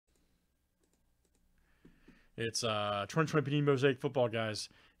It's 2020 Panini Mosaic football, guys.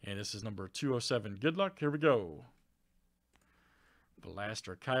 And this is number 207. Good luck. Here we go.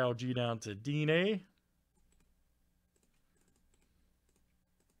 Blaster Kyle G down to Dean A.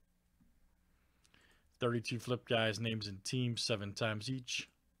 $32 flip, guys. Names and teams 7 times each.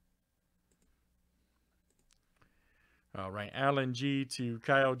 All right, Alan G to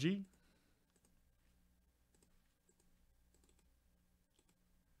Kyle G.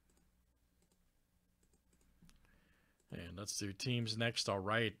 And let's do teams next. All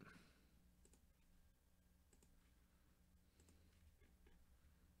right.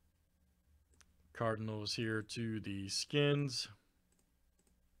 Cardinals here to the Skins.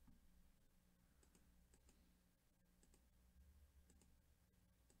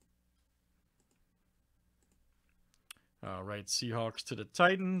 All right, Seahawks to the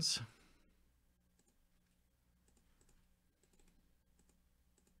Titans.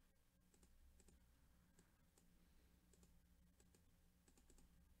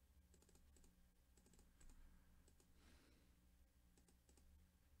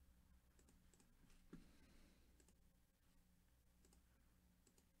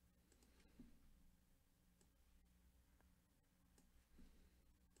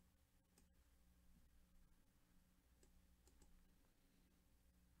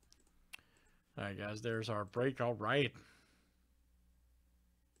 All right, guys, there's our break. All right.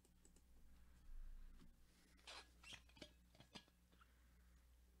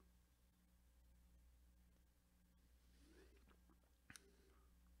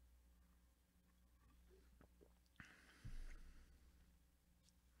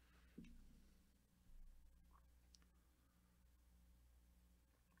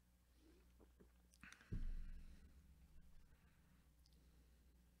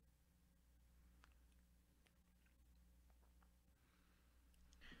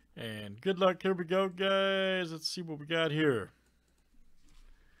 And good luck. Here we go, guys. Let's see what we got here.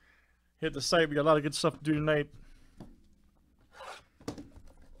 Hit the site. We got a lot of good stuff to do tonight.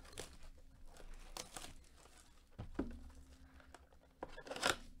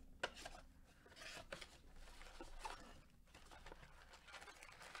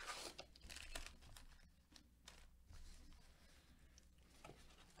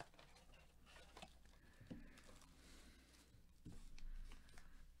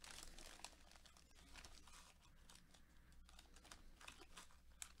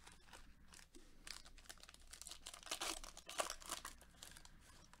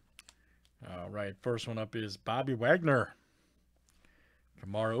 All right, first one up is Bobby Wagner.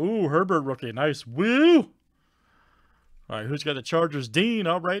 Kamara. Ooh, Herbert rookie. Nice. Woo! All right, who's got the Chargers? Dean.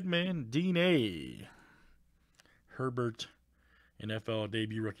 All right, man. Dean A. Herbert, NFL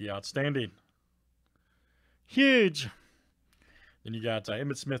debut rookie. Outstanding. Huge. Then you got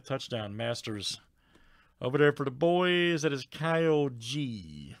Emmitt Smith touchdown. Masters. Over there for the boys, that is Kyle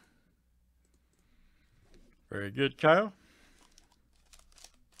G. Very good, Kyle.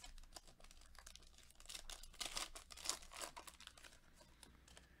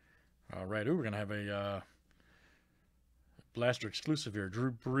 All right, ooh, we're going to have a blaster exclusive here.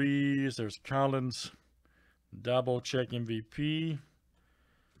 Drew Brees, there's Collins, double check MVP.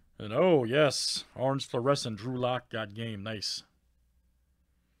 And oh, yes, orange fluorescent, Drew Lock got game. Nice.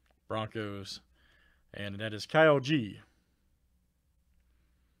 Broncos. And that is Kyle G.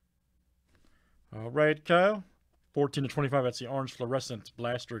 All right, Kyle. 14 to 25, that's the orange fluorescent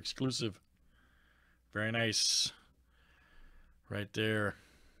blaster exclusive. Very nice. Right there.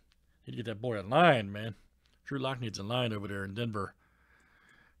 Need to get that boy a line, man. Drew Lock needs a line over there in Denver.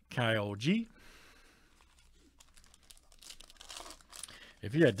 Kyle G.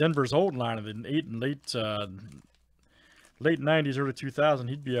 If he had Denver's old line in the late 90s, early 2000s,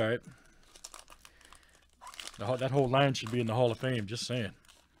 he'd be all right. That whole line should be in the Hall of Fame, just saying.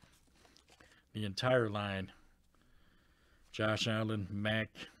 The entire line. Josh Allen,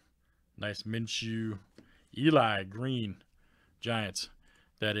 Mack, nice Minshew, Eli, Green, Giants.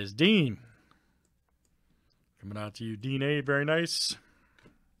 That is Dean. Coming out to you, Dean A. Very nice.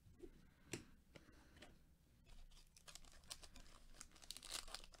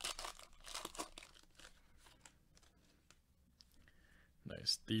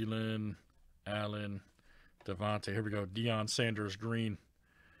 Nice. Thielen, Allen, Devontae. Here we go. Deion Sanders, green.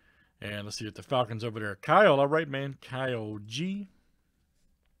 And let's see what the Falcons over there. Kyle, all right, man. Kyle G.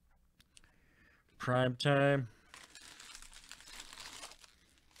 Prime time.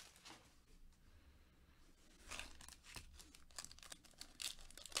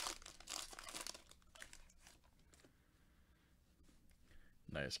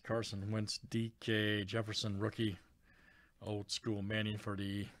 Nice. Carson Wentz, DK, Jefferson, rookie. Old school Manning for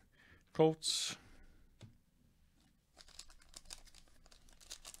the Colts.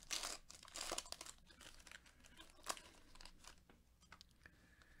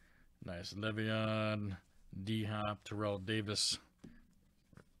 Nice Le'Veon, D-Hop, Terrell Davis.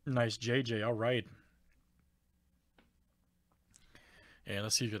 Nice JJ. All right. And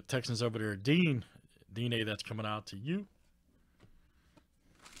let's see if the Texans over there. Dean A, that's coming out to you.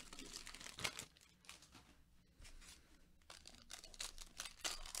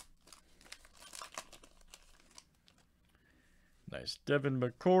 Nice. Devin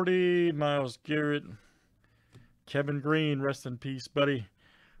McCourty, Myles Garrett, Kevin Green, rest in peace, buddy.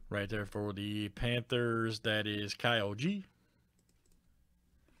 Right there for the Panthers, that is Kyle G.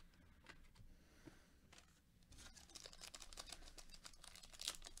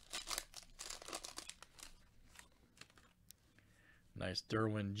 Nice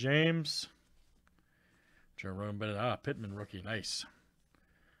Derwin James. Jerome Bennett. Pittman rookie. Nice.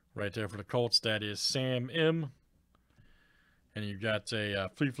 Right there for the Colts, that is Sam M. And you've got a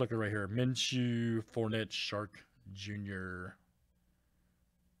flea flicker right here. Minshew, Fournette, Shark Jr.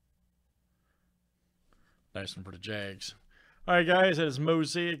 Nice one for the Jags. All right, guys, that is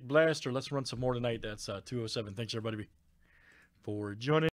Mosaic Blaster. Let's run some more tonight. That's 207. Thanks, everybody, for joining.